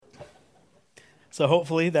So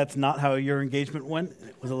hopefully that's not how your engagement went.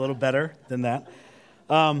 It was a little better than that.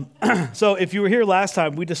 So if you were here last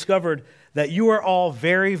time, we discovered that you are all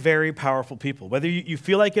very, very powerful people. Whether you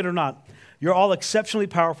feel like it or not, you're all exceptionally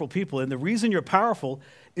powerful people. And the reason you're powerful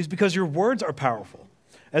is because your words are powerful.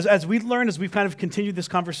 As we've learned, as we've kind of continued this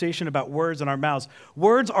conversation about words in our mouths,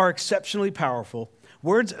 words are exceptionally powerful.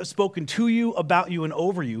 Words spoken to you, about you, and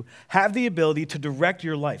over you have the ability to direct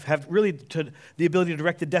your life, have really the ability to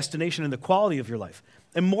direct the destination and the quality of your life.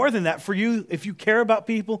 And more than that, for you, if you care about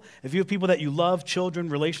people, if you have people that you love, children,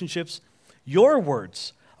 relationships, your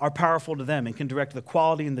words are powerful to them and can direct the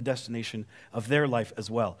quality and the destination of their life as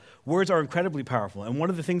well. Words are incredibly powerful. And one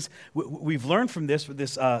of the things we've learned from this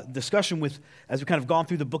discussion as we've kind of gone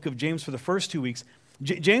through the book of James for the first 2 weeks,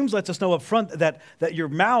 James lets us know up front that your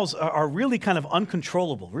mouths are really kind of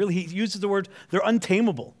uncontrollable. Really, he uses the word, they're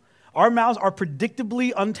untamable. Our mouths are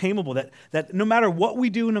predictably untamable, that no matter what we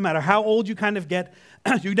do, no matter how old you kind of get,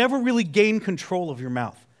 you never really gain control of your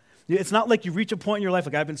mouth. It's not like you reach a point in your life,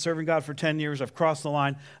 like I've been serving God for 10 years, I've crossed the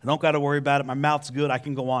line, I don't got to worry about it, my mouth's good, I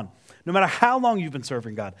can go on. No matter how long you've been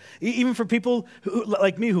serving God. Even for people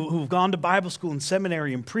like me who've gone to Bible school and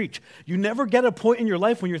seminary and preach, you never get a point in your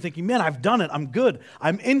life when you're thinking, man, I've done it, I'm good,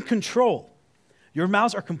 I'm in control. Your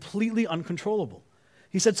mouths are completely uncontrollable.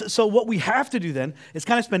 He said, so what we have to do then is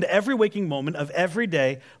kind of spend every waking moment of every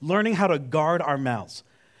day learning how to guard our mouths.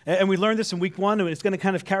 And we learned this in week 1, and it's going to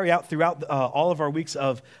kind of carry out throughout all of our weeks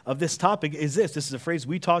of this topic is this. This is a phrase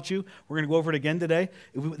we taught you. We're going to go over it again today.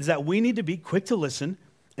 Is that we need to be quick to listen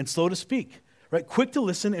and slow to speak, right? Quick to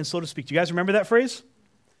listen and slow to speak. Do you guys remember that phrase?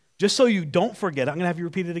 Just so you don't forget, I'm going to have you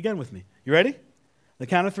repeat it again with me. You ready? The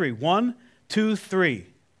count of 3. 1, 2, 3.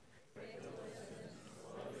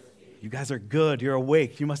 You guys are good. You're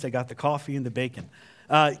awake. You must have got the coffee and the bacon.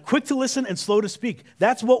 Quick to listen and slow to speak.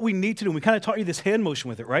 That's what we need to do. And we kind of taught you this hand motion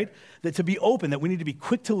with it, right? That to be open, that we need to be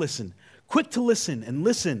quick to listen. Quick to listen and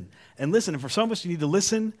listen and listen. And for some of us, you need to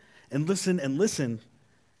listen and listen and listen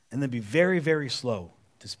and then be very, very slow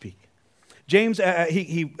to speak. James,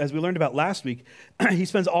 he as we learned about last week, he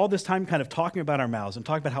spends all this time kind of talking about our mouths and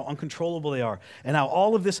talking about how uncontrollable they are and how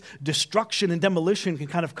all of this destruction and demolition can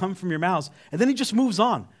kind of come from your mouths. And then he just moves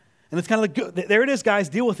on. And it's kind of like, there it is, guys,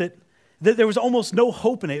 deal with it. There was almost no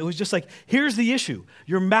hope in it. It was just like, here's the issue.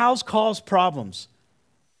 Your mouths cause problems.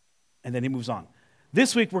 And then he moves on.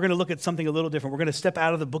 This week, we're going to look at something a little different. We're going to step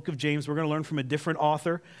out of the book of James. We're going to learn from a different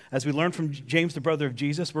author. As we learn from James, the brother of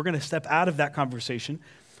Jesus, we're going to step out of that conversation.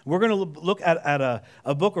 We're going to look at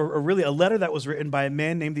a book, or really a letter that was written by a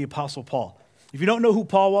man named the Apostle Paul. If you don't know who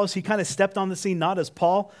Paul was, he kind of stepped on the scene not as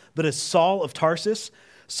Paul, but as Saul of Tarsus.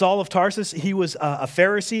 Saul of Tarsus, he was a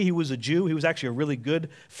Pharisee, he was a Jew, he was actually a really good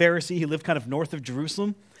Pharisee, he lived kind of north of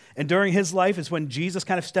Jerusalem, and during his life is when Jesus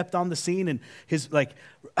kind of stepped on the scene and his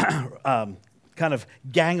kind of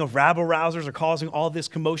gang of rabble-rousers are causing all this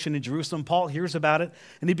commotion in Jerusalem. Paul hears about it,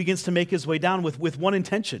 and he begins to make his way down with one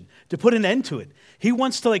intention, to put an end to it. He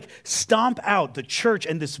wants to stomp out the church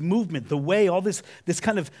and this movement, the way, all this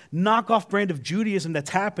kind of knockoff brand of Judaism that's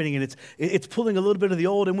happening, and it's pulling a little bit of the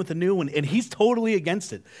old in with the new, and he's totally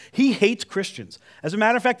against it. He hates Christians. As a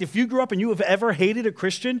matter of fact, if you grew up and you have ever hated a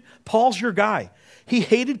Christian, Paul's your guy. He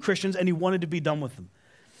hated Christians, and he wanted to be done with them.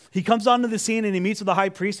 He comes onto the scene and he meets with the high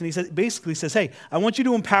priest and he basically says, hey, I want you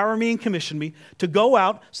to empower me and commission me to go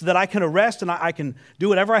out so that I can arrest and I can do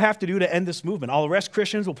whatever I have to do to end this movement. I'll arrest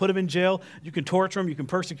Christians, we'll put them in jail, you can torture them, you can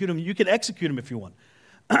persecute them, you can execute them if you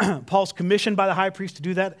want. Paul's commissioned by the high priest to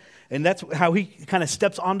do that, and that's how he kind of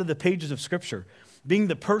steps onto the pages of Scripture, being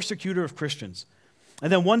the persecutor of Christians.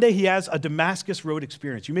 And then one day he has a Damascus Road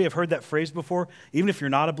experience. You may have heard that phrase before, even if you're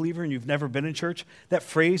not a believer and you've never been in church. That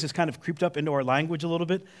phrase has kind of creeped up into our language a little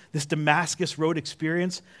bit, this Damascus Road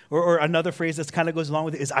experience. Or another phrase that kind of goes along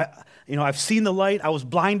with it is, I've seen the light, I was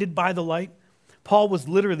blinded by the light. Paul was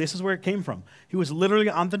literally, this is where it came from. He was literally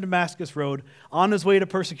on the Damascus Road, on his way to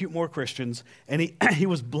persecute more Christians, and he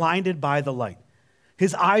was blinded by the light.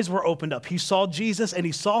 His eyes were opened up. He saw Jesus, and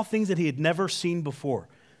he saw things that he had never seen before.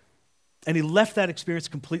 And he left that experience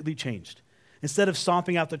completely changed. Instead of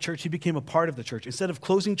stomping out the church, he became a part of the church. Instead of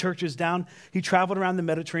closing churches down, he traveled around the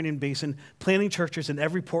Mediterranean basin, planting churches in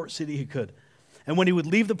every port city he could. And when he would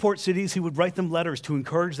leave the port cities, he would write them letters to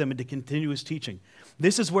encourage them and to continue his teaching.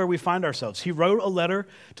 This is where we find ourselves. He wrote a letter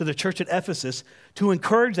to the church at Ephesus to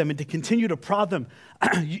encourage them and to continue to prod them.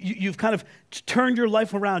 You've kind of turned your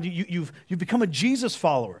life around. You've become a Jesus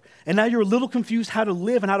follower. And now you're a little confused how to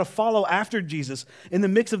live and how to follow after Jesus in the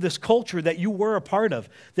mix of this culture that you were a part of.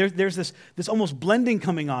 There's this almost blending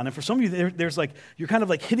coming on. And for some of you, there's you're kind of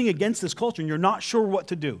hitting against this culture and you're not sure what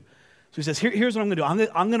to do. So he says, here's what I'm going to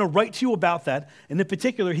do. I'm going to write to you about that. And in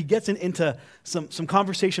particular, he gets into some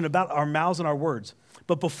conversation about our mouths and our words.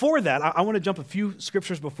 But before that, I want to jump a few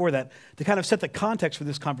scriptures before that to kind of set the context for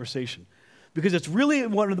this conversation. Because it's really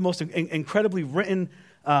one of the most incredibly written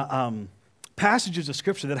passages of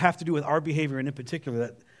Scripture that have to do with our behavior, and in particular,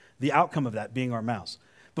 that the outcome of that being our mouths.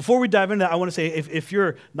 Before we dive into that, I want to say, if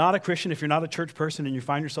you're not a Christian, if you're not a church person, and you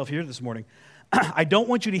find yourself here this morning, I don't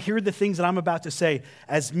want you to hear the things that I'm about to say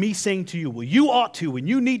as me saying to you, well, you ought to, and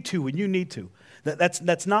you need to, and you need to.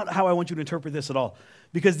 That's not how I want you to interpret this at all.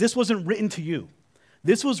 Because this wasn't written to you.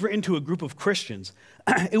 This was written to a group of Christians.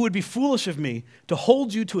 It would be foolish of me to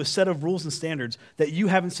hold you to a set of rules and standards that you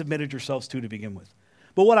haven't submitted yourselves to begin with.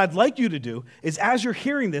 But what I'd like you to do is, as you're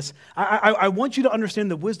hearing this, I want you to understand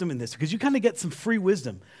the wisdom in this, because you kind of get some free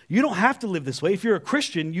wisdom. You don't have to live this way. If you're a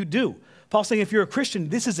Christian, you do. Paul's saying if you're a Christian,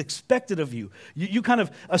 this is expected of you. You kind of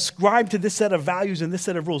ascribe to this set of values and this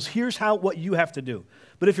set of rules. Here's what you have to do.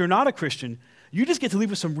 But if you're not a Christian, you just get to leave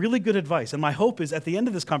with some really good advice. And my hope is at the end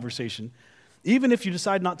of this conversation, even if you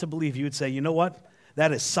decide not to believe, you would say, you know what?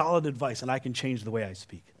 That is solid advice, and I can change the way I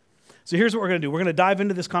speak. So here's what we're going to do. We're going to dive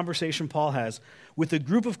into this conversation Paul has with a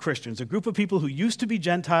group of Christians, a group of people who used to be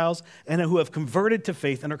Gentiles and who have converted to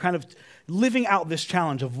faith and are kind of living out this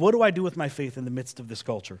challenge of what do I do with my faith in the midst of this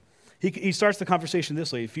culture? He starts the conversation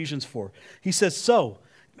this way, Ephesians 4. He says, so,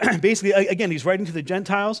 basically, again, he's writing to the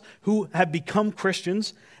Gentiles who have become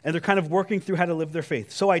Christians, and they're kind of working through how to live their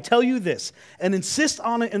faith. So I tell you this, and insist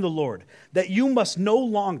on it in the Lord, that you must no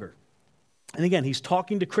longer, and again, he's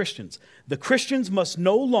talking to Christians, the Christians must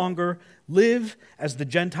no longer live as the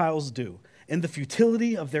Gentiles do, in the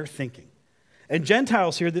futility of their thinking. And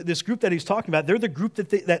Gentiles here, this group that he's talking about, they're the group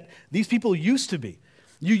that these people used to be.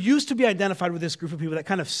 You used to be identified with this group of people that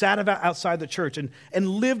kind of sat outside the church and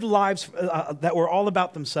lived lives that were all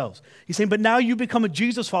about themselves. He's saying, but now you become a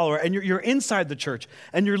Jesus follower and you're inside the church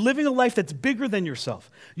and you're living a life that's bigger than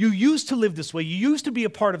yourself. You used to live this way. You used to be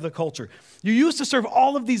a part of the culture. You used to serve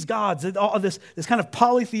all of these gods, all of this kind of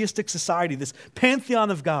polytheistic society, this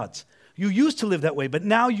pantheon of gods. You used to live that way, but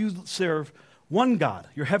now you serve one God,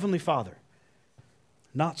 your heavenly Father.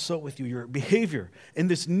 Not so with you. Your behavior in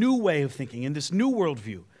this new way of thinking, in this new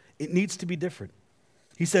worldview, it needs to be different.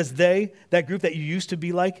 He says that group that you used to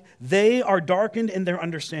be like, they are darkened in their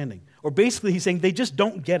understanding. Or basically he's saying they just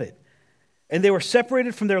don't get it. And they were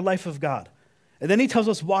separated from their life of God. And then he tells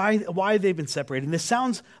us why they've been separated. And this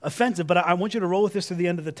sounds offensive, but I want you to roll with this to the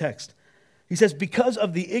end of the text. He says, because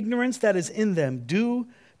of the ignorance that is in them due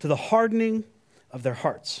to the hardening of their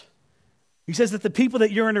hearts. He says that the people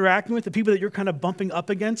that you're interacting with, the people that you're kind of bumping up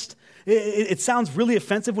against, it sounds really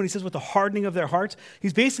offensive when he says with the hardening of their hearts.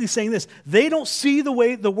 He's basically saying this: they don't see the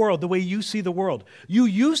world the way you see the world. You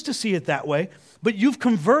used to see it that way, but you've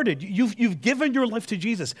converted. You've given your life to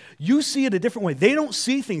Jesus. You see it a different way. They don't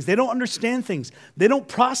see things. They don't understand things. They don't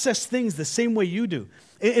process things the same way you do.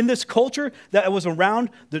 In this culture that was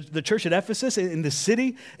around the church at Ephesus, in the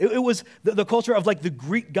city, it was the culture of like the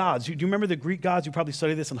Greek gods. Do you remember the Greek gods? You probably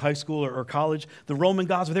studied this in high school or college. The Roman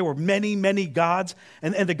gods, where there were many, many gods.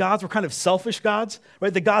 And the gods were kind of selfish gods,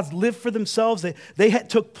 right? The gods lived for themselves. They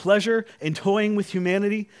took pleasure in toying with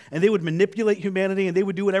humanity, and they would manipulate humanity, and they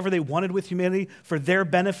would do whatever they wanted with humanity for their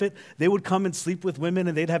benefit. They would come and sleep with women,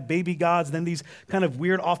 and they'd have baby gods, and then these kind of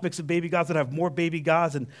weird off-mix of baby gods that have more baby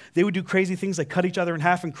gods, and they would do crazy things like cut each other in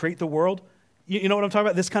half and create the world. You know what I'm talking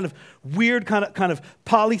about? This kind of weird, kind of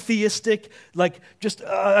polytheistic, like just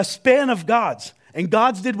a span of gods. And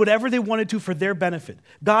gods did whatever they wanted to for their benefit.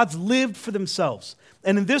 Gods lived for themselves.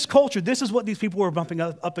 And in this culture, this is what these people were bumping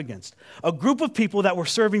up against. A group of people that were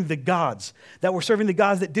serving the gods,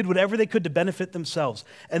 that did whatever they could to benefit themselves.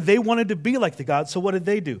 And they wanted to be like the gods, so what did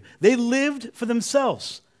they do? They lived for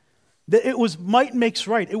themselves. It was might makes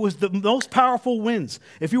right. It was the most powerful wins.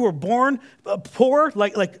 If you were born poor,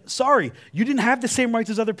 sorry, you didn't have the same rights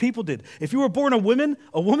as other people did. If you were born a woman,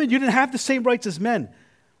 you didn't have the same rights as men.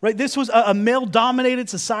 Right? This was a male-dominated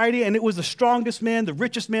society, and it was the strongest man, the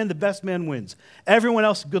richest man, the best man wins. Everyone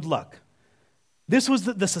else, good luck. This was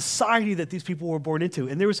the society that these people were born into.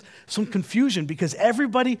 And there was some confusion because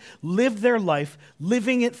everybody lived their life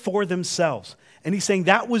living it for themselves. And he's saying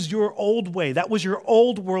that was your old way. That was your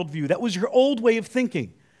old worldview. That was your old way of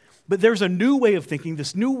thinking. But there's a new way of thinking,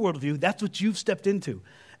 this new worldview. That's what you've stepped into.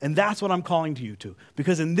 And that's what I'm calling to you to.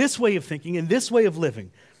 Because in this way of thinking, in this way of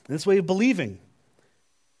living, in this way of believing,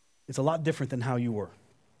 it's a lot different than how you were.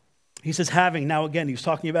 He says now again, he's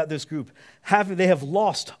talking about this group. They have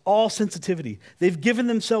lost all sensitivity. They've given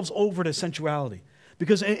themselves over to sensuality.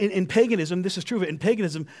 Because in paganism, this is true, in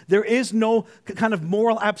paganism, there is no kind of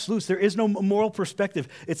moral absolutes. There is no moral perspective.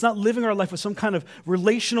 It's not living our life with some kind of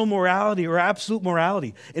relational morality or absolute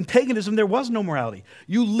morality. In paganism, there was no morality.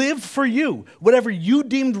 You lived for you. Whatever you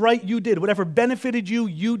deemed right, you did. Whatever benefited you,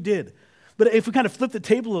 you did. But if we kind of flip the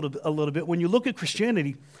table a little bit, when you look at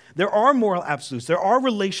Christianity, there are moral absolutes. There are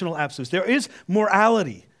relational absolutes. There is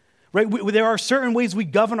morality. Right? There are certain ways we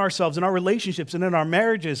govern ourselves in our relationships and in our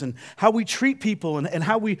marriages and how we treat people and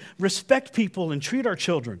how we respect people and treat our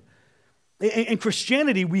children. In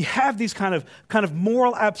Christianity, we have these kind of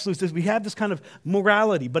moral absolutes. We have this kind of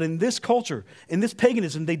morality. But in this culture, in this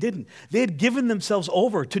paganism, they didn't. They had given themselves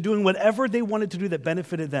over to doing whatever they wanted to do that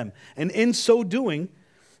benefited them. And in so doing,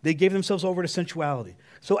 they gave themselves over to sensuality,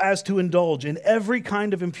 so as to indulge in every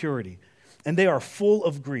kind of impurity. And they are full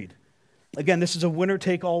of greed. Again, this is a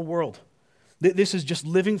winner-take-all world. This is just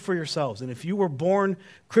living for yourselves. And if you were born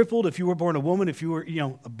crippled, if you were born a woman, if you were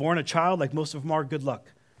born a child, like most of them are, good luck.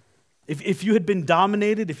 If you had been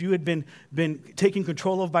dominated, if you had been taken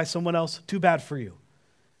control of by someone else, too bad for you.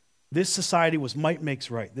 This society was might makes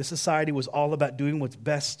right. This society was all about doing what's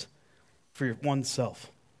best for oneself.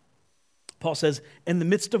 Paul says, in the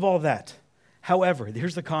midst of all that, however,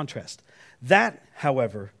 here's the contrast. That,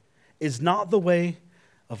 however, is not the way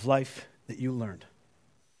of life that you learned.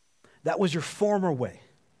 That was your former way.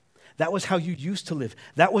 That was how you used to live.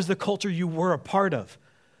 That was the culture you were a part of.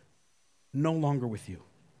 No longer with you.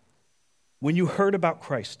 When you heard about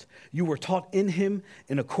Christ, you were taught in him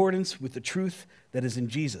in accordance with the truth that is in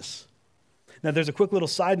Jesus. Now, there's a quick little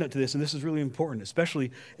side note to this, and this is really important,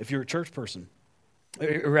 especially if you're a church person.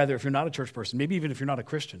 Or rather, if you're not a church person, maybe even if you're not a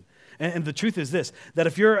Christian. And the truth is this, that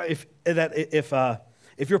if you're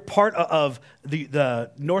part of the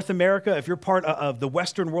North America, if you're part of the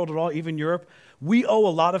Western world at all, even Europe, we owe a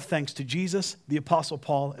lot of thanks to Jesus, the Apostle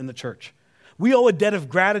Paul, and the church. We owe a debt of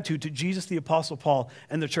gratitude to Jesus, the Apostle Paul,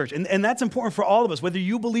 and the church. And that's important for all of us, whether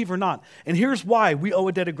you believe or not. And here's why we owe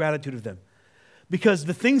a debt of gratitude of them. Because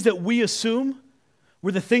the things that we assume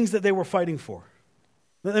were the things that they were fighting for.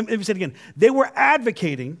 Let me say it again. They were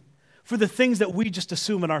advocating for the things that we just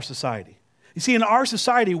assume in our society. You see, in our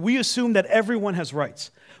society, we assume that everyone has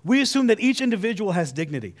rights. We assume that each individual has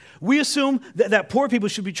dignity. We assume that poor people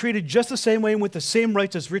should be treated just the same way and with the same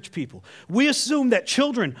rights as rich people. We assume that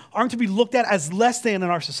children aren't to be looked at as less than in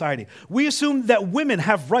our society. We assume that women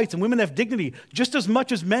have rights and women have dignity just as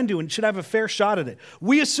much as men do and should have a fair shot at it.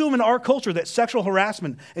 We assume in our culture that sexual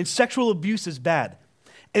harassment and sexual abuse is bad.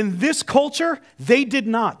 In this culture, they did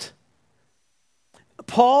not.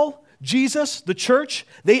 Paul, Jesus, the church,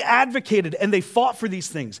 they advocated and they fought for these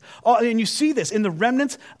things. And you see this in the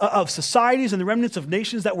remnants of societies and the remnants of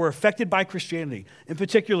nations that were affected by Christianity. In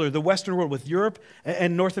particular, the Western world with Europe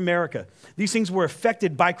and North America. These things were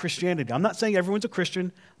affected by Christianity. I'm not saying everyone's a Christian.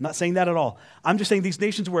 I'm not saying that at all. I'm just saying these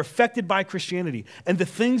nations were affected by Christianity. And the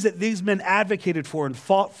things that these men advocated for and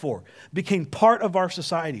fought for became part of our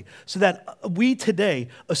society. So that we today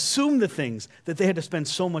assume the things that they had to spend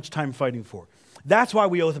so much time fighting for. That's why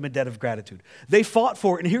we owe them a debt of gratitude. They fought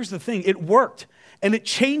for it, and here's the thing, it worked. And it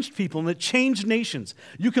changed people, and it changed nations.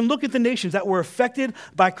 You can look at the nations that were affected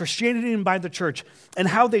by Christianity and by the church, and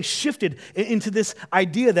how they shifted into this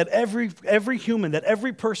idea that every human, that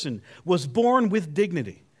every person was born with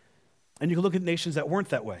dignity. And you can look at nations that weren't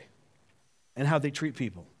that way, and how they treat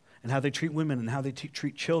people, and how they treat women, and how they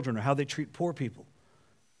treat children, or how they treat poor people.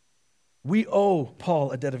 We owe Paul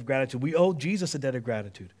a debt of gratitude. We owe Jesus a debt of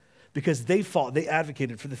gratitude. Because they fought, they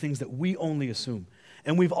advocated for the things that we only assume.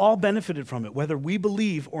 And we've all benefited from it, whether we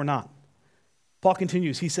believe or not. Paul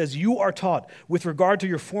continues, he says, you are taught with regard to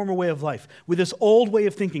your former way of life, with this old way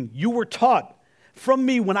of thinking. You were taught from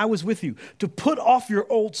me when I was with you to put off your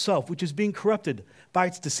old self, which is being corrupted by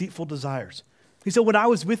its deceitful desires. He said, when I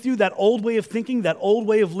was with you, that old way of thinking, that old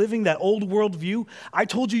way of living, that old worldview, I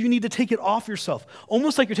told you need to take it off yourself.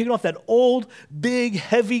 Almost like you're taking off that old, big,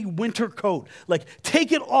 heavy winter coat. Like,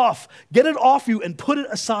 take it off, get it off you and put it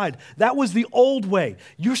aside. That was the old way.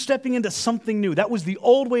 You're stepping into something new. That was the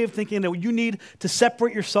old way of thinking that you need to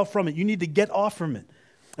separate yourself from it. You need to get off from it.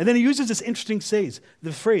 And then he uses this interesting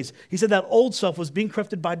phrase. He said that old self was being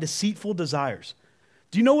corrupted by deceitful desires.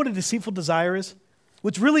 Do you know what a deceitful desire is?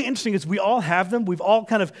 What's really interesting is we all have them. We've all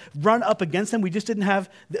kind of run up against them. We just didn't have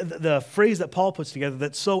the phrase that Paul puts together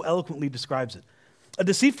that so eloquently describes it. A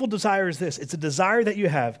deceitful desire is this. It's a desire that you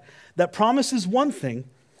have that promises one thing,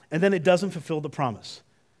 and then it doesn't fulfill the promise.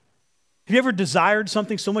 Have you ever desired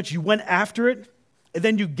something so much you went after it, and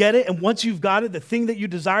then you get it, and once you've got it, the thing that you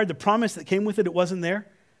desired, the promise that came with it, it wasn't there?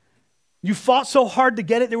 You fought so hard to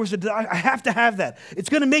get it. There was a desire, I have to have that. It's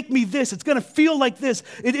going to make me this. It's going to feel like this.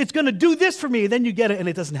 It's going to do this for me. And then you get it and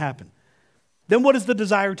it doesn't happen. Then what does the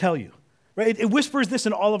desire tell you? Right? It whispers this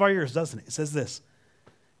in all of our ears, doesn't it? It says this,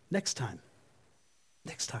 next time.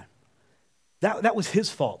 Next time. That was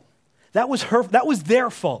his fault. That was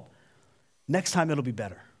their fault. Next time it'll be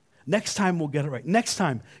better. Next time we'll get it right. Next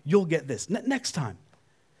time you'll get this. Next time.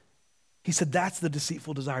 He said that's the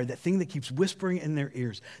deceitful desire, that thing that keeps whispering in their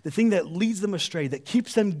ears, the thing that leads them astray, that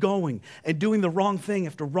keeps them going and doing the wrong thing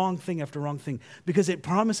after wrong thing after wrong thing, because it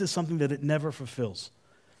promises something that it never fulfills.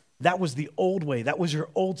 That was the old way. That was your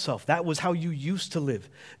old self. That was how you used to live,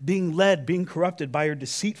 being led, being corrupted by your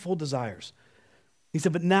deceitful desires. He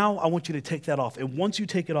said, but now I want you to take that off. And once you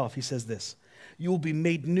take it off, he says this, you will be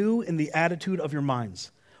made new in the attitude of your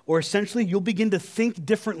minds. Or essentially, you'll begin to think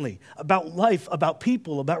differently about life, about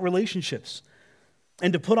people, about relationships.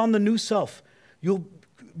 And to put on the new self,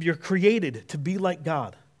 you're created to be like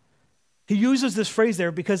God. He uses this phrase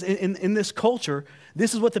there because in this culture,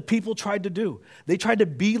 this is what the people tried to do. They tried to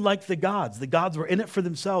be like the gods. The gods were in it for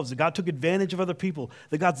themselves. The God took advantage of other people.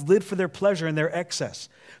 The gods lived for their pleasure and their excess.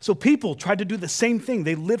 So people tried to do the same thing.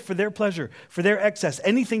 They lived for their pleasure, for their excess,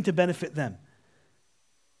 anything to benefit them.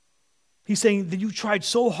 He's saying that you tried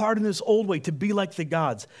so hard in this old way to be like the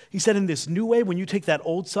gods. He said in this new way, when you take that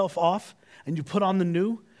old self off and you put on the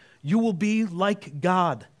new, you will be like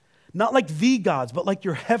God. Not like the gods, but like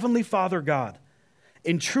your heavenly Father God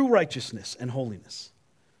in true righteousness and holiness.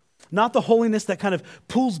 Not the holiness that kind of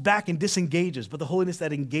pulls back and disengages, but the holiness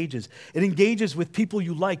that engages. It engages with people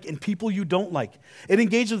you like and people you don't like. It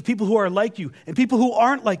engages with people who are like you and people who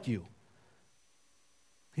aren't like you.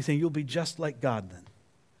 He's saying you'll be just like God then,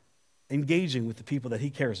 engaging with the people that he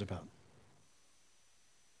cares about.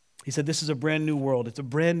 He said this is a brand new world. It's a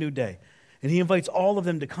brand new day. And he invites all of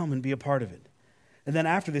them to come and be a part of it. And then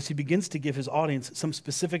after this, he begins to give his audience some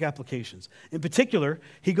specific applications. In particular,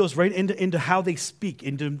 he goes right into how they speak,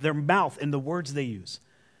 into their mouth and the words they use.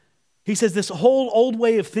 He says this whole old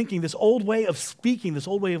way of thinking, this old way of speaking, this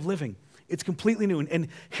old way of living, it's completely new. And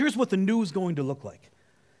here's what the new is going to look like.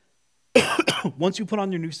 Once you put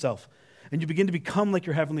on your new self and you begin to become like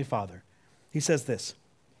your heavenly Father, he says this,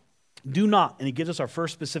 do not, and he gives us our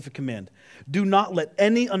first specific command, do not let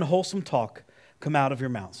any unwholesome talk come out of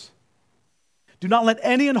your mouths. Do not let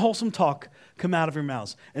any unwholesome talk come out of your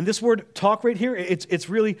mouths. And this word talk right here, it's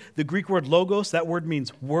really the Greek word logos. That word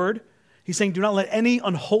means word. He's saying do not let any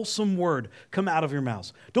unwholesome word come out of your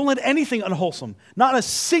mouths. Don't let anything unwholesome, not a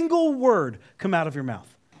single word come out of your mouth.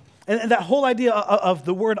 And that whole idea of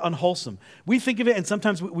the word unwholesome, we think of it and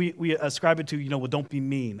sometimes we ascribe it to, well, don't be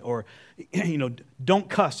mean or, don't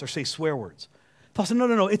cuss or say swear words. Paul said,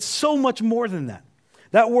 no, it's so much more than that.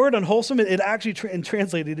 That word unwholesome, it actually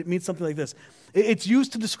translated, it means something like this. It's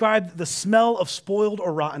used to describe the smell of spoiled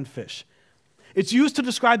or rotten fish. It's used to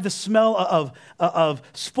describe the smell of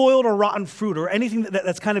spoiled or rotten fruit or anything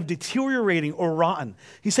that's kind of deteriorating or rotten.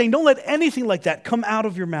 He's saying, don't let anything like that come out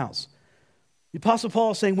of your mouths. The Apostle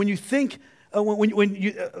Paul is saying, when you think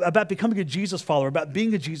about becoming a Jesus follower, about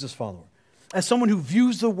being a Jesus follower, as someone who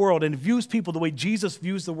views the world and views people the way Jesus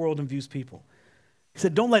views the world and views people, he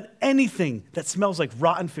said, don't let anything that smells like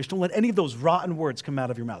rotten fish, don't let any of those rotten words come out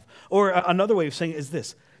of your mouth. Or another way of saying it is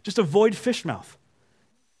this, just avoid fish mouth.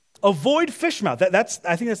 Avoid fish mouth.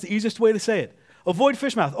 I think that's the easiest way to say it. Avoid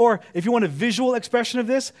fish mouth. Or if you want a visual expression of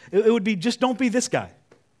this, it would be just don't be this guy.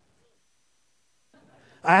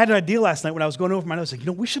 I had an idea last night when I was going over my notes,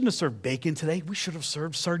 we shouldn't have served bacon today. We should have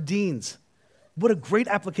served sardines. What a great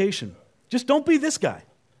application. Just don't be this guy.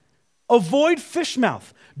 Avoid fish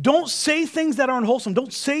mouth. Don't say things that are unwholesome.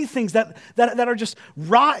 Don't say things that are just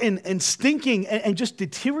rotten and stinking and just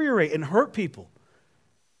deteriorate and hurt people.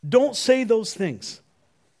 Don't say those things.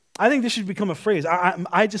 I think this should become a phrase.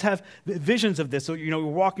 I just have visions of this. So, we're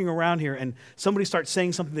walking around here and somebody starts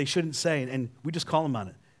saying something they shouldn't say and we just call them on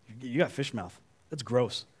it. You got fish mouth. That's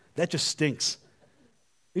gross. That just stinks.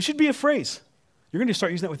 It should be a phrase. You're going to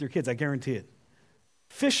start using that with your kids, I guarantee it.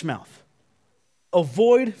 Fish mouth.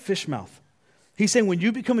 Avoid fish mouth. He's saying when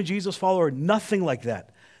you become a Jesus follower, nothing like that.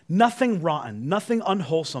 Nothing rotten, nothing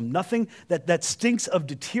unwholesome, nothing that stinks of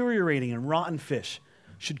deteriorating and rotten fish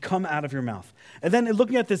should come out of your mouth. And then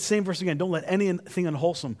looking at the same verse again, don't let anything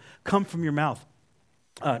unwholesome come from your mouth.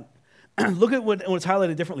 Look at what's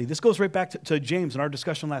highlighted differently. This goes right back to James in our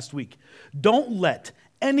discussion last week. Don't let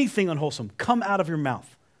anything unwholesome come out of your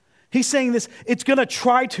mouth. He's saying this, it's going to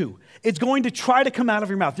try to. It's going to try to come out of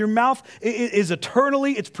your mouth. Your mouth is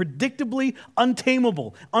eternally, it's predictably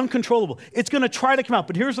untamable, uncontrollable. It's going to try to come out.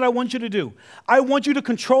 But here's what I want you to do. I want you to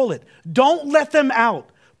control it. Don't let them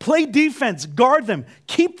out. Play defense, guard them,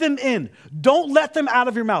 keep them in. Don't let them out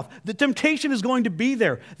of your mouth. The temptation is going to be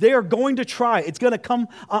there. They are going to try. It's going to come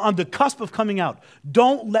on the cusp of coming out.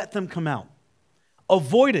 Don't let them come out.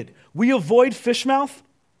 Avoid it. We avoid fish mouth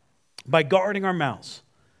by guarding our mouths.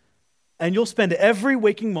 And you'll spend every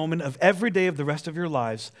waking moment of every day of the rest of your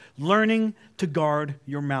lives learning to guard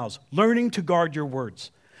your mouths, learning to guard your words.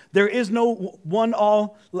 There is no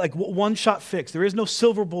one-shot fix. There is no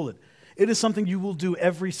silver bullet. It is something you will do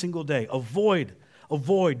every single day. Avoid,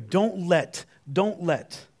 don't let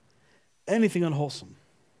anything unwholesome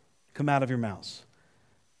come out of your mouths.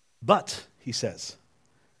 But, he says,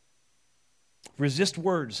 resist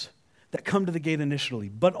words that come to the gate initially,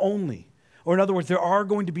 but only. Or in other words, there are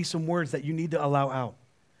going to be some words that you need to allow out.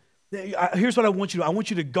 Here's what I want you to do. I want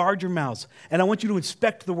you to guard your mouths, and I want you to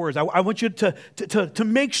inspect the words. I want you to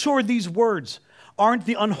make sure these words aren't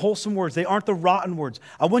the unwholesome words. They aren't the rotten words.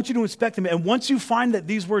 I want you to inspect them. And once you find that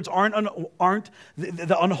these words aren't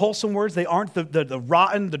the unwholesome words, they aren't the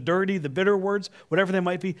rotten, the dirty, the bitter words, whatever they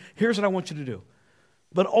might be, here's what I want you to do.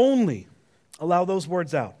 But only allow those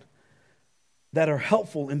words out that are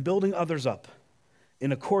helpful in building others up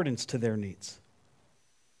in accordance to their needs.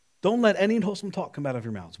 Don't let any unwholesome talk come out of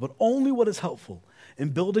your mouths, but only what is helpful in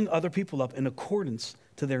building other people up in accordance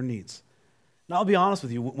to their needs. Now, I'll be honest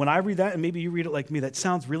with you. When I read that, and maybe you read it like me, that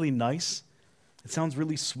sounds really nice. It sounds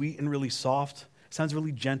really sweet and really soft. It sounds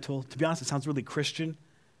really gentle. To be honest, it sounds really Christian.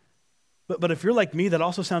 But if you're like me, that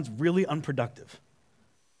also sounds really unproductive,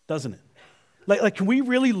 doesn't it? Like, can we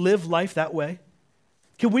really live life that way?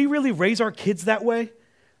 Can we really raise our kids that way?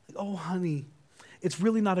 Like, oh, honey, it's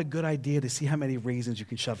really not a good idea to see how many raisins you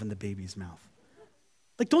can shove in the baby's mouth.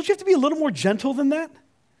 Like, don't you have to be a little more gentle than that?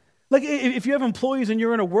 Like, if you have employees and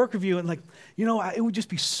you're in a work review and it would just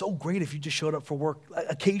be so great if you just showed up for work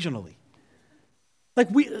occasionally. Like,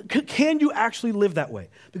 can you actually live that way?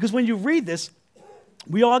 Because when you read this,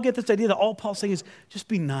 we all get this idea that all Paul's saying is just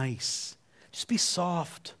be nice, just be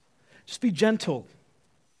soft, just be gentle.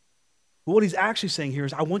 But what he's actually saying here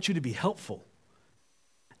is I want you to be helpful.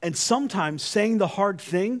 And sometimes saying the hard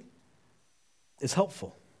thing is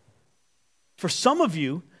helpful. For some of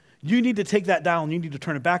you, you need to take that dial and you need to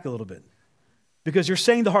turn it back a little bit because you're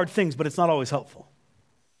saying the hard things, but it's not always helpful.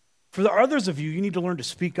 For the others of you, you need to learn to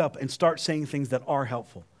speak up and start saying things that are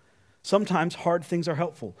helpful. Sometimes hard things are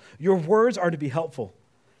helpful. Your words are to be helpful,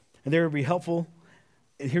 and they're to be helpful,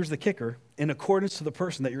 and here's the kicker, in accordance to the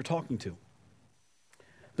person that you're talking to.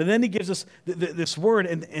 But then he gives us this word,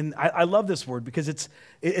 and I love this word because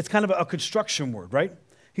it's kind of a construction word, right?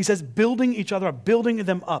 He says building each other up, building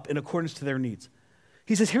them up in accordance to their needs.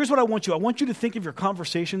 He says, here's what I want you. I want you to think of your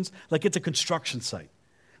conversations like it's a construction site,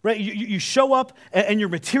 right? You show up and your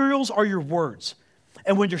materials are your words.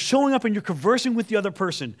 And when you're showing up and you're conversing with the other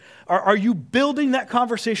person, are you building that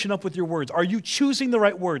conversation up with your words? Are you choosing the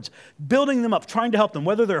right words, building them up, trying to help them,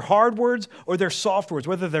 whether they're hard words or they're soft words,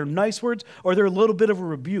 whether they're nice words or they're a little bit of a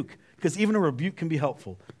rebuke, because even a rebuke can be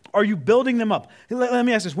helpful. Are you building them up? Let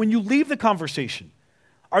me ask this. When you leave the conversation,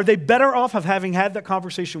 are they better off of having had that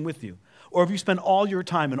conversation with you? Or have you spent all your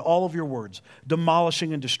time and all of your words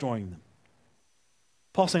demolishing and destroying them?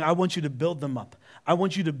 Paul's saying, I want you to build them up. I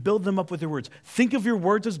want you to build them up with your words. Think of your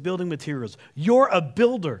words as building materials. You're a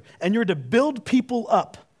builder, and you're to build people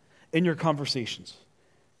up in your conversations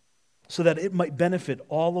so that it might benefit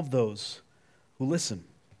all of those who listen,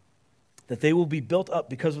 that they will be built up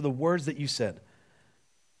because of the words that you said,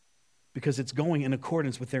 because it's going in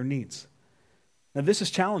accordance with their needs. Now, this is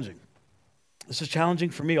challenging. This is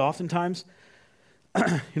challenging for me oftentimes.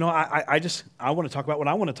 I want to talk about what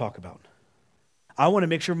I want to talk about. I want to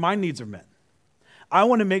make sure my needs are met. I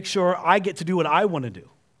want to make sure I get to do what I want to do.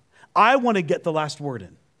 I want to get the last word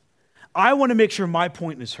in. I want to make sure my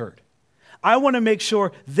point is heard. I want to make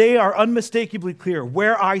sure they are unmistakably clear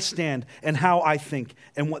where I stand and how I think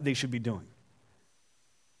and what they should be doing.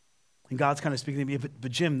 And God's kind of speaking to me,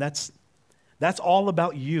 but Jim, that's all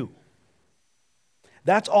about you.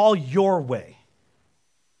 That's all your way.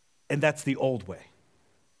 And that's the old way.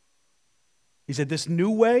 He said, this new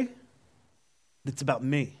way, it's about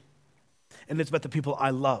me. And it's about the people I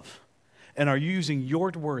love. And are you using your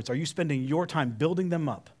words? Are you spending your time building them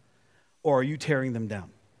up? Or are you tearing them down?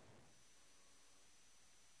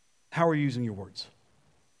 How are you using your words?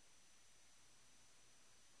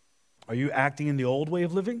 Are you acting in the old way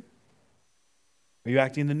of living? Are you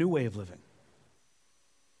acting in the new way of living?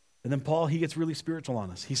 And then Paul, he gets really spiritual on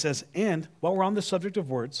us. He says, and while we're on the subject of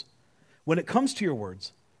words, when it comes to your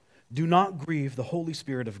words, do not grieve the Holy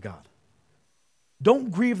Spirit of God,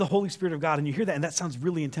 Don't grieve the Holy Spirit of God. And you hear that, and that sounds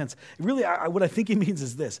really intense. Really, what I think he means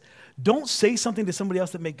is this. Don't say something to somebody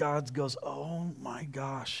else that make God goes, oh my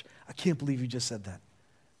gosh, I can't believe you just said that.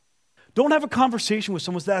 Don't have a conversation with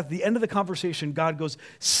someone that at the end of the conversation, God goes,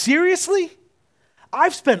 seriously?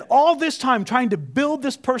 I've spent all this time trying to build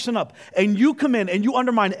this person up, and you come in and you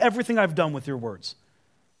undermine everything I've done with your words.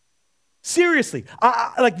 Seriously,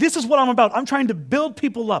 this is what I'm about. I'm trying to build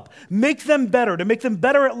people up, make them better, to make them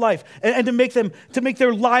better at life, and to make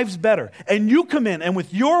their lives better. And you come in, and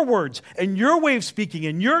with your words and your way of speaking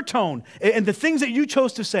and your tone and the things that you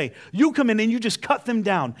chose to say, you come in and you just cut them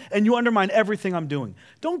down and you undermine everything I'm doing.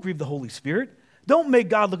 Don't grieve the Holy Spirit. Don't make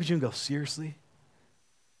God look at you and go, seriously?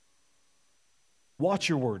 Watch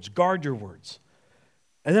your words, guard your words.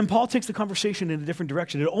 And then Paul takes the conversation in a different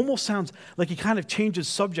direction. It almost sounds like he kind of changes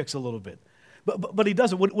subjects a little bit. But he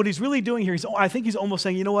doesn't. What he's really doing here, I think he's almost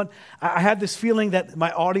saying, you know what? I had this feeling that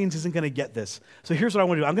my audience isn't going to get this. So here's what I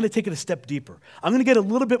want to do. I'm going to take it a step deeper. I'm going to get a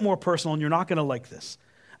little bit more personal, and you're not going to like this.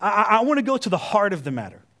 I want to go to the heart of the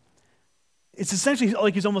matter. It's essentially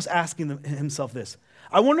like he's almost asking himself this.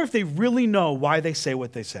 I wonder if they really know why they say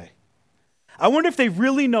what they say. I wonder if they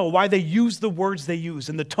really know why they use the words they use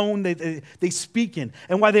and the tone they speak in,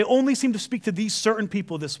 and why they only seem to speak to these certain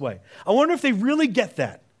people this way. I wonder if they really get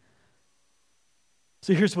that.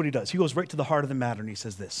 So here's what he does. He goes right to the heart of the matter, and he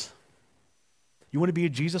says this. You want to be a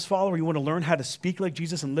Jesus follower? You want to learn how to speak like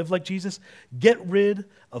Jesus and live like Jesus? Get rid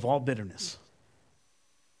of all bitterness.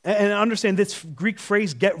 And understand this Greek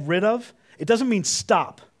phrase, get rid of, it doesn't mean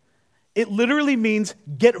stop. It literally means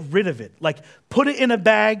get rid of it. Like put it in a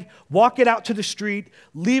bag, walk it out to the street,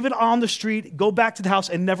 leave it on the street, go back to the house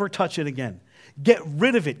and never touch it again. Get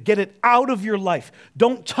rid of it. Get it out of your life.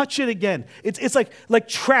 Don't touch it again. It's like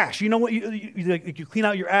trash. You know what? You clean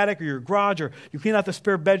out your attic or your garage, or you clean out the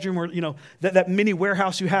spare bedroom, or that mini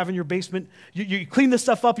warehouse you have in your basement. You clean this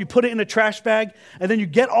stuff up, you put it in a trash bag, and then you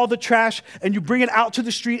get all the trash and you bring it out to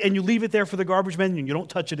the street and you leave it there for the garbage man and you don't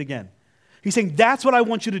touch it again. He's saying, that's what I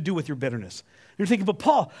want you to do with your bitterness. You're thinking, but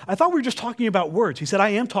Paul, I thought we were just talking about words. He said, I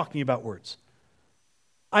am talking about words.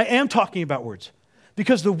 I am talking about words.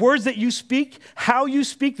 Because the words that you speak, how you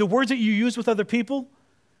speak, the words that you use with other people,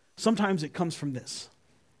 sometimes it comes from this.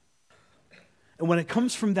 And when it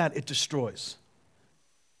comes from that, it destroys.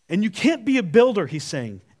 And you can't be a builder, he's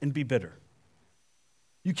saying, and be bitter.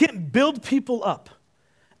 You can't build people up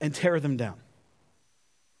and tear them down.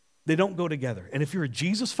 They don't go together. And if you're a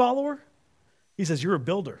Jesus follower, he says you're a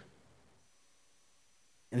builder.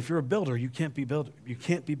 And if you're a builder, you can't be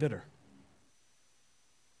bitter.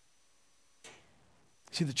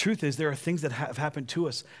 See, the truth is there are things that have happened to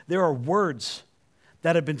us. There are words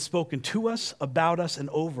that have been spoken to us, about us, and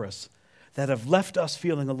over us that have left us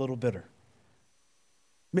feeling a little bitter.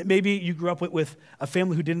 Maybe you grew up with a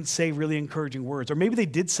family who didn't say really encouraging words, or maybe they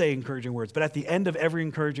did say encouraging words, but at the end of every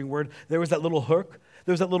encouraging word, there was that little hook,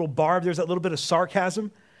 there was that little barb, there was that little bit of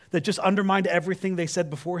sarcasm that just undermined everything they said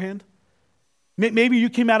beforehand. Maybe you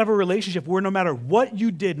came out of a relationship where no matter what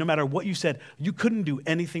you did, no matter what you said, you couldn't do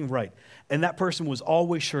anything right. And that person was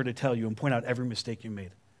always sure to tell you and point out every mistake you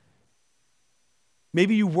made.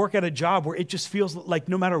 Maybe you work at a job where it just feels like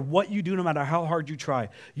no matter what you do, no matter how hard you try,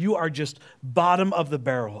 you are just bottom of the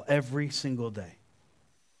barrel every single day.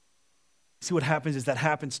 See, what happens is that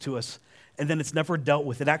happens to us, and then it's never dealt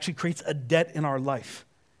with. It actually creates a debt in our life.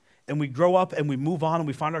 And we grow up and we move on and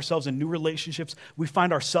we find ourselves in new relationships. We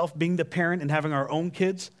find ourselves being the parent and having our own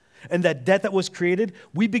kids. And that debt that was created,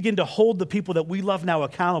 we begin to hold the people that we love now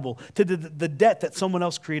accountable to the debt that someone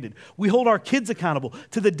else created. We hold our kids accountable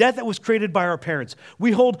to the debt that was created by our parents.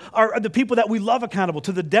 We hold the people that we love accountable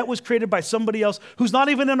to the debt was created by somebody else who's not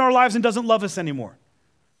even in our lives and doesn't love us anymore.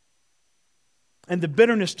 And the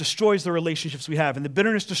bitterness destroys the relationships we have. And the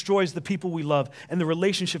bitterness destroys the people we love and the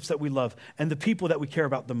relationships that we love and the people that we care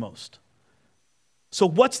about the most. So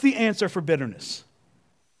what's the answer for bitterness?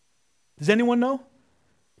 Does anyone know?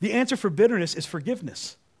 The answer for bitterness is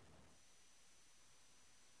forgiveness.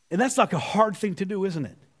 And that's like a hard thing to do, isn't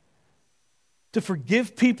it? To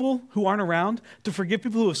forgive people who aren't around, to forgive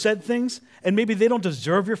people who have said things, and maybe they don't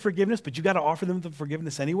deserve your forgiveness, but you got to offer them the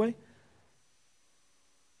forgiveness anyway.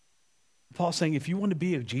 Paul's saying if you want to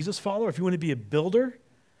be a Jesus follower, if you want to be a builder,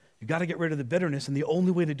 you got to get rid of the bitterness, and the only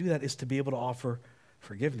way to do that is to be able to offer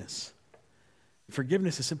forgiveness.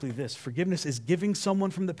 Forgiveness is simply this. Forgiveness is giving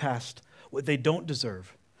someone from the past what they don't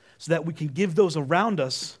deserve so that we can give those around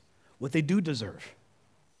us what they do deserve.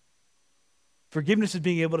 Forgiveness is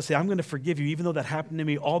being able to say, I'm going to forgive you even though that happened to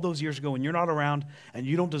me all those years ago and you're not around and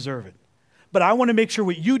you don't deserve it. But I want to make sure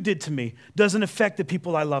what you did to me doesn't affect the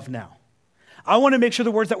people I love now. I want to make sure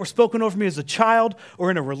the words that were spoken over me as a child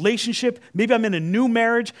or in a relationship, maybe I'm in a new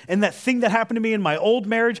marriage, and that thing that happened to me in my old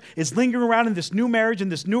marriage is lingering around in this new marriage, in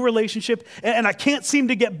this new relationship, and I can't seem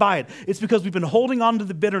to get by it. It's because we've been holding on to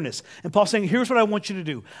the bitterness. And Paul's saying, here's what I want you to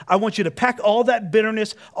do. I want you to pack all that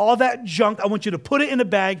bitterness, all that junk. I want you to put it in a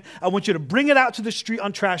bag. I want you to bring it out to the street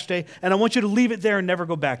on trash day, and I want you to leave it there and never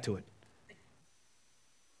go back to it.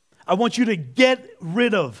 I want you to get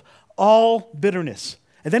rid of all bitterness.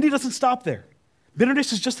 And then he doesn't stop there.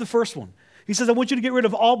 Bitterness is just the first one. He says, I want you to get rid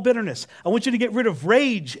of all bitterness. I want you to get rid of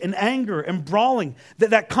rage and anger and brawling,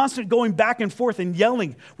 that constant going back and forth and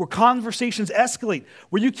yelling where conversations escalate,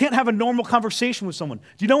 where you can't have a normal conversation with someone.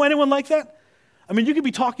 Do you know anyone like that? I mean, you could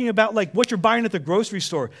be talking about like what you're buying at the grocery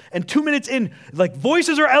store, and 2 minutes in, like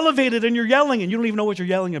voices are elevated and you're yelling and you don't even know what you're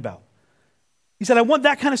yelling about. He said, I want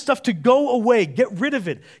that kind of stuff to go away. Get rid of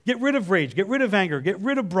it. Get rid of rage. Get rid of anger. Get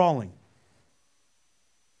rid of brawling.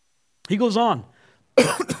 He goes on.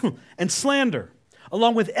 And slander,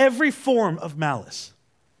 along with every form of malice.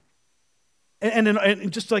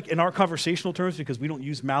 And just like in our conversational terms, because we don't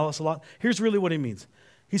use malice a lot, here's really what he means.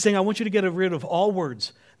 He's saying, I want you to get rid of all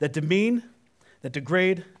words that demean, that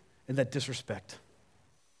degrade, and that disrespect.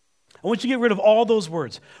 I want you to get rid of all those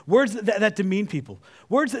words that demean people,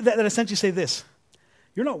 words that essentially say this: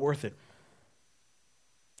 you're not worth it.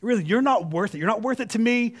 Really, you're not worth it. You're not worth it to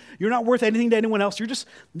me. You're not worth anything to anyone else.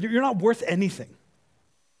 You're not worth anything.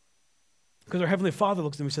 Because our Heavenly Father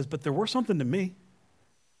looks at him and says, but they're worth something to me.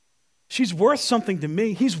 She's worth something to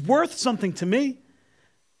me. He's worth something to me.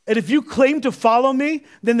 And if you claim to follow me,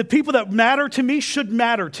 then the people that matter to me should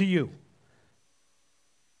matter to you.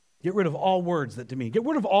 Get rid of all words that demean. Get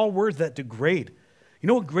rid of all words that degrade. You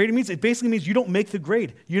know what grade means? It basically means you don't make the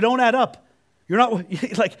grade. You don't add up. You're not,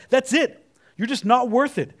 like, that's it. You're just not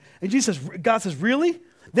worth it. And God says, really?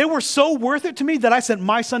 They were so worth it to me that I sent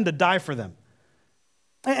my son to die for them.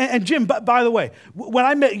 And Jim, by the way, when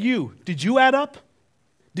I met you, did you add up?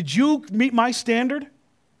 Did you meet my standard?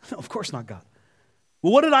 No, of course not, God.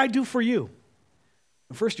 Well, what did I do for you?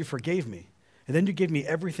 First, you forgave me, and then you gave me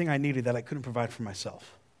everything I needed that I couldn't provide for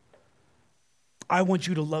myself. I want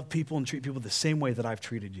you to love people and treat people the same way that I've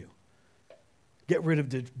treated you. Get rid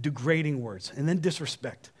of the degrading words, and then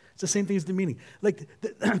disrespect. It's the same thing as demeaning. Like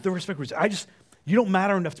the respect words. You don't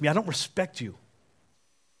matter enough to me. I don't respect you.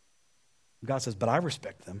 God says, but I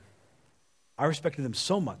respect them. I respected them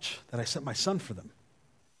so much that I sent my son for them.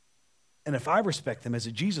 And if I respect them as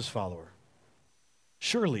a Jesus follower,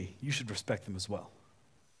 surely you should respect them as well.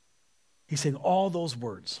 He's saying all those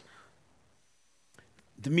words,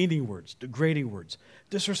 demeaning words, degrading words,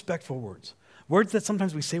 disrespectful words, words that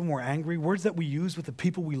sometimes we say when we're angry, words that we use with the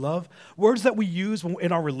people we love, words that we use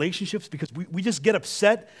in our relationships because we just get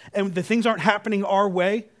upset and the things aren't happening our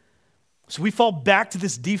way. So we fall back to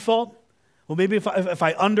this default. Well, maybe if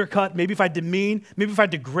I undercut, maybe if I demean, maybe if I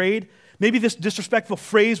degrade, maybe this disrespectful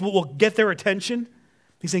phrase will get their attention.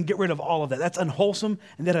 He's saying get rid of all of that. That's unwholesome,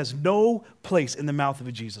 and that has no place in the mouth of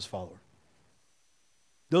a Jesus follower.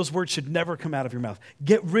 Those words should never come out of your mouth.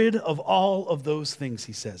 Get rid of all of those things,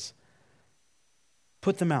 he says.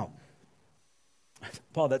 Put them out.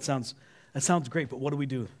 Paul, that sounds great, but what do we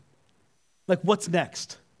do? Like, what's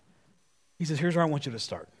next? He says, here's where I want you to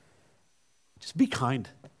start. Just be kind.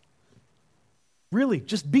 Really,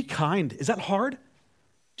 just be kind. Is that hard?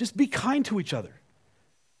 Just be kind to each other.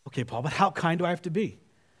 Okay, Paul, but how kind do I have to be?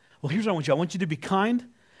 Well, here's what I want you. I want you to be kind,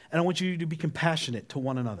 and I want you to be compassionate to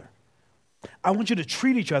one another. I want you to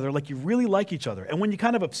treat each other like you really like each other. And when you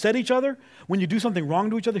kind of upset each other, when you do something wrong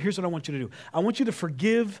to each other, here's what I want you to do. I want you to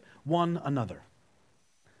forgive one another.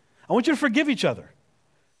 I want you to forgive each other.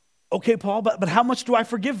 Okay, Paul, but how much do I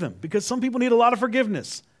forgive them? Because some people need a lot of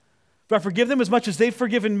forgiveness. Do I forgive them as much as they've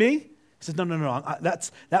forgiven me? He says, no.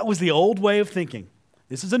 That was the old way of thinking.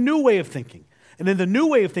 This is a new way of thinking. And in the new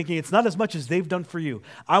way of thinking, it's not as much as they've done for you.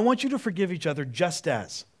 I want you to forgive each other just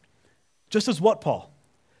as what, Paul?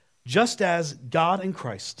 Just as God in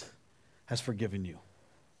Christ has forgiven you.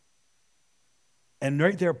 And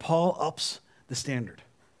right there, Paul ups the standard.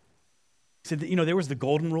 He said, there was the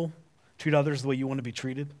golden rule, treat others the way you want to be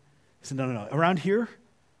treated. He said, no. Around here,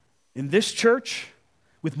 in this church,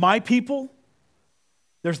 with my people,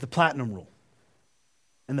 there's the platinum rule.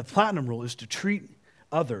 And the platinum rule is to treat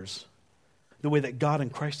others the way that God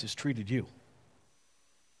in Christ has treated you.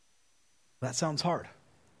 That sounds hard.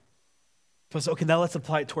 So, okay, now let's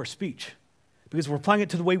apply it to our speech. Because we're applying it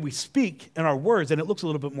to the way we speak in our words, and it looks a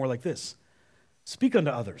little bit more like this. Speak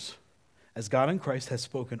unto others as God in Christ has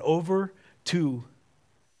spoken over, to,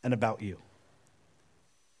 and about you.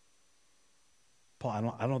 Paul,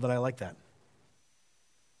 I don't know that I like that.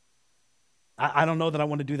 I don't know that I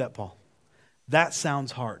want to do that, Paul. That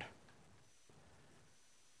sounds hard.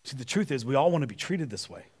 See, the truth is we all want to be treated this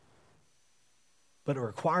way. But it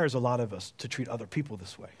requires a lot of us to treat other people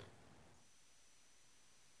this way.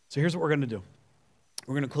 So here's what we're going to do.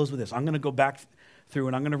 We're going to close with this. I'm going to go back through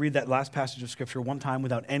and I'm going to read that last passage of Scripture one time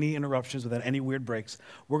without any interruptions, without any weird breaks.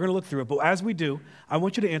 We're going to look through it. But as we do, I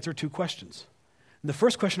want you to answer 2 questions. And the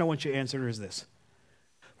first question I want you to answer is this.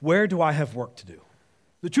 Where do I have work to do?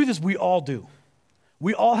 The truth is we all do.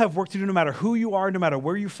 We all have work to do no matter who you are, no matter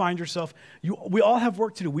where you find yourself. We all have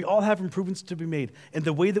work to do. We all have improvements to be made in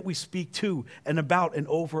the way that we speak to and about and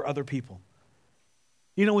over other people.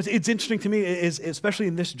 You know, it's interesting to me, is especially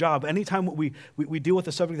in this job, anytime we deal with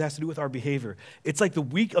a subject that has to do with our behavior, it's like the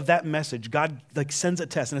week of that message, God like sends a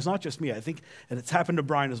test. And it's not just me, I think, and it's happened to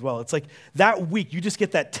Brian as well. It's like that week, you just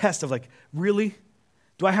get that test of like, really?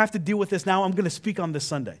 Do I have to deal with this now? I'm going to speak on this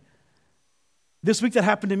Sunday. This week that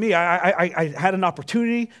happened to me, I had an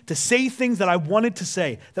opportunity to say things that I wanted to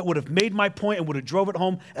say that would have made my point and would have drove it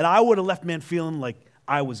home, and I would have left man feeling like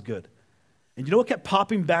I was good. And you know what kept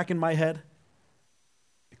popping back in my head?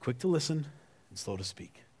 Be quick to listen and slow to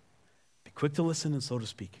speak. Be quick to listen and slow to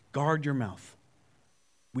speak. Guard your mouth.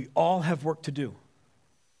 We all have work to do.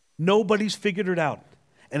 Nobody's figured it out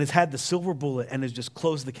and has had the silver bullet and has just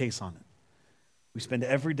closed the case on it. We spend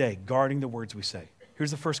every day guarding the words we say.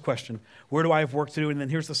 Here's the first question. Where do I have work to do? And then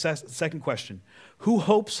here's the second question. Who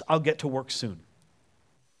hopes I'll get to work soon?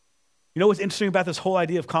 You know what's interesting about this whole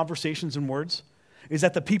idea of conversations and words? Is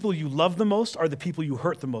that the people you love the most are the people you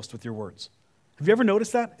hurt the most with your words. Have you ever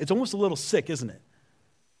noticed that? It's almost a little sick, isn't it?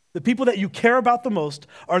 The people that you care about the most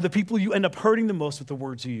are the people you end up hurting the most with the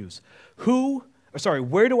words you use.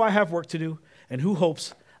 Where do I have work to do? And who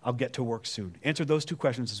hopes I'll get to work soon? Answer those 2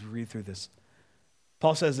 questions as we read through this.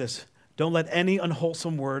 Paul says this. Don't let any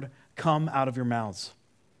unwholesome word come out of your mouths,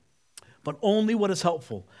 but only what is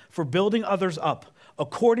helpful for building others up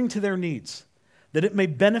according to their needs, that it may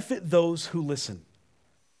benefit those who listen.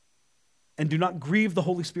 And do not grieve the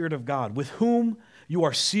Holy Spirit of God, with whom you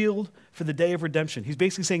are sealed for the day of redemption. He's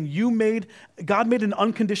basically saying God made an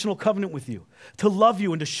unconditional covenant with you to love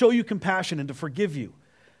you and to show you compassion and to forgive you.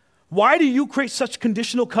 Why do you create such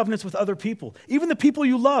conditional covenants with other people, even the people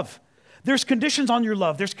you love? There's conditions on your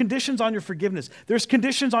love. There's conditions on your forgiveness. There's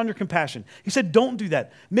conditions on your compassion. He said, don't do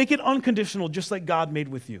that. Make it unconditional, just like God made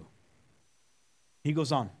with you. He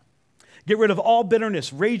goes on. Get rid of all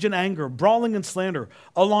bitterness, rage and anger, brawling and slander,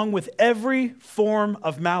 along with every form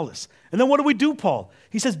of malice. And then what do we do, Paul?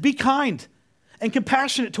 He says, be kind and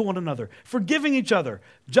compassionate to one another, forgiving each other,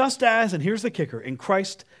 just as, and here's the kicker, in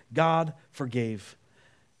Christ, God forgave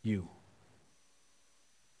you.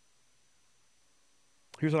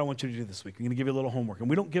 Here's what I want you to do this week. I'm going to give you a little homework. And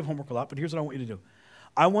we don't give homework a lot, but here's what I want you to do.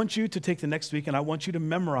 I want you to take the next week and I want you to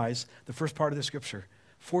memorize the first part of the scripture,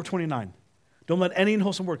 4:29. Don't let any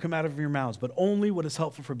unwholesome word come out of your mouths, but only what is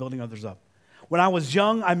helpful for building others up. When I was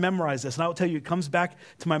young, I memorized this, and I will tell you, it comes back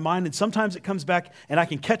to my mind, and sometimes it comes back, and I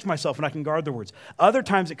can catch myself, and I can guard the words. Other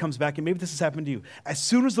times it comes back, and maybe this has happened to you. As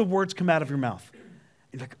soon as the words come out of your mouth,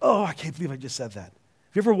 you're like, oh, I can't believe I just said that. Have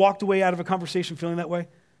you ever walked away out of a conversation feeling that way?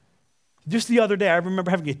 Just the other day, I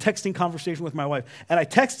remember having a texting conversation with my wife, and I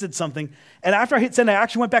texted something, and after I hit send, I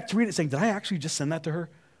actually went back to read it saying, did I actually just send that to her?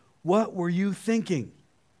 What were you thinking?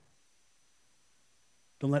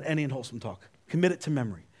 Don't let any unwholesome talk. Commit it to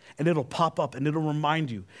memory, and it'll pop up, and it'll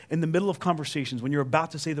remind you in the middle of conversations when you're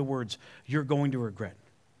about to say the words you're going to regret.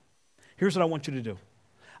 Here's what I want you to do.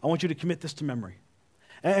 I want you to commit this to memory.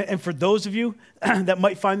 And for those of you that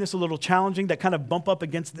might find this a little challenging, that kind of bump up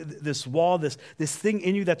against this wall, this thing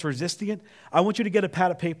in you that's resisting it, I want you to get a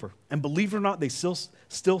pad of paper. And believe it or not, they still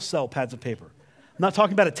sell pads of paper. I'm not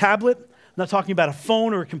talking about a tablet. I'm not talking about a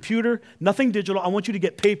phone or a computer. Nothing digital. I want you to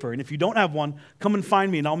get paper. And if you don't have one, come and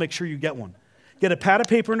find me and I'll make sure you get one. Get a pad of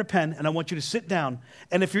paper and a pen, and I want you to sit down.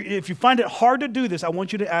 And if you find it hard to do this, I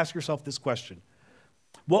want you to ask yourself this question.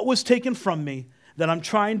 What was taken from me that I'm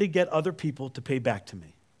trying to get other people to pay back to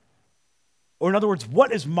me? Or in other words,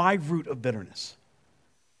 what is my root of bitterness?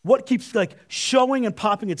 What keeps like showing and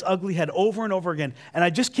popping its ugly head over and over again, and I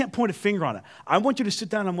just can't point a finger on it? I want you to sit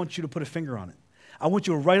down and I want you to put a finger on it. I want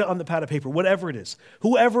you to write it on the pad of paper, whatever it is,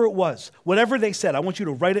 whoever it was, whatever they said, I want you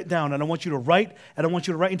to write it down, and I want you to write, and I want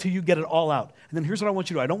you to write until you get it all out. And then here's what I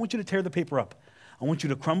want you to do. I don't want you to tear the paper up. I want you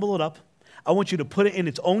to crumble it up. I want you to put it in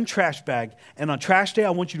its own trash bag, and on trash day, I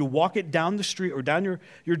want you to walk it down the street or down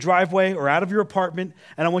your driveway or out of your apartment,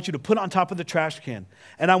 and I want you to put it on top of the trash can.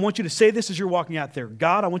 And I want you to say this as you're walking out there.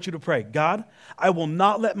 God, I want you to pray. God, I will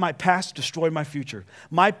not let my past destroy my future.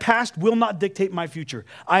 My past will not dictate my future.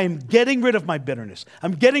 I am getting rid of my bitterness.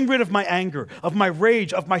 I'm getting rid of my anger, of my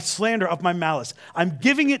rage, of my slander, of my malice. I'm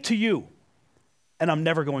giving it to you. and I'm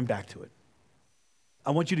never going back to it.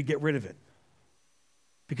 I want you to get rid of it.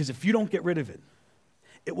 Because if you don't get rid of it,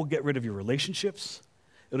 it will get rid of your relationships.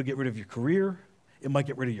 It'll get rid of your career. It might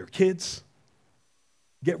get rid of your kids.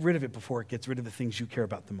 Get rid of it before it gets rid of the things you care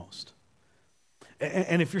about the most.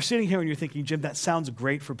 And if you're sitting here and you're thinking, Jim, that sounds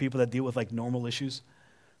great for people that deal with like normal issues,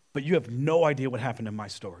 but you have no idea what happened in my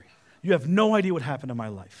story. You have no idea what happened in my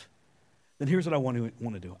life. Then here's what I want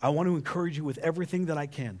to do. I want to encourage you with everything that I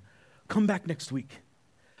can. Come back next week.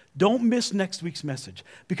 Don't miss next week's message.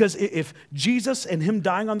 Because if Jesus and him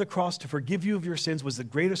dying on the cross to forgive you of your sins was the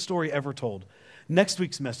greatest story ever told, next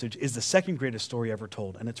week's message is the second greatest story ever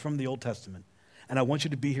told, and it's from the Old Testament. And I want you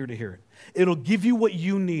to be here to hear it. It'll give you what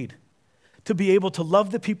you need to be able to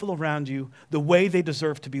love the people around you the way they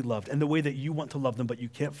deserve to be loved and the way that you want to love them, but you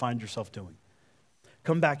can't find yourself doing.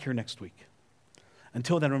 Come back here next week.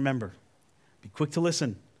 Until then, remember, be quick to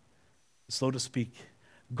listen, slow to speak.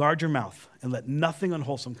 Guard your mouth and let nothing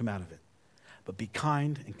unwholesome come out of it. But be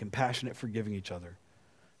kind and compassionate, forgiving each other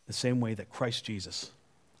the same way that Christ Jesus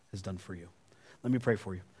has done for you. Let me pray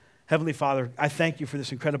for you. Heavenly Father, I thank you for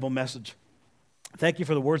this incredible message. Thank you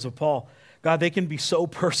for the words of Paul. God, they can be so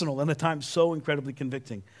personal and at times so incredibly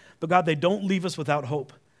convicting. But God, they don't leave us without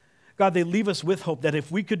hope. God, they leave us with hope that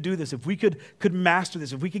if we could do this, if we could master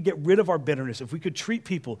this, if we could get rid of our bitterness, if we could treat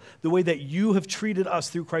people the way that you have treated us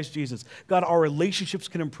through Christ Jesus, God, our relationships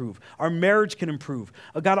can improve. Our marriage can improve.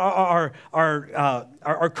 God,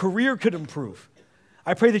 our career could improve.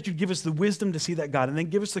 I pray that you'd give us the wisdom to see that, God, and then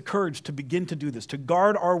give us the courage to begin to do this, to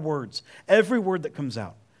guard our words, every word that comes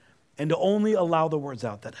out, and to only allow the words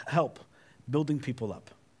out that help building people up.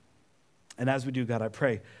 And as we do, God, I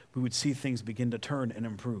pray we would see things begin to turn and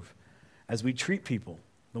improve as we treat people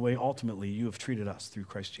the way ultimately you have treated us through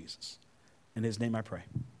Christ Jesus. In his name I pray.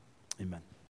 Amen.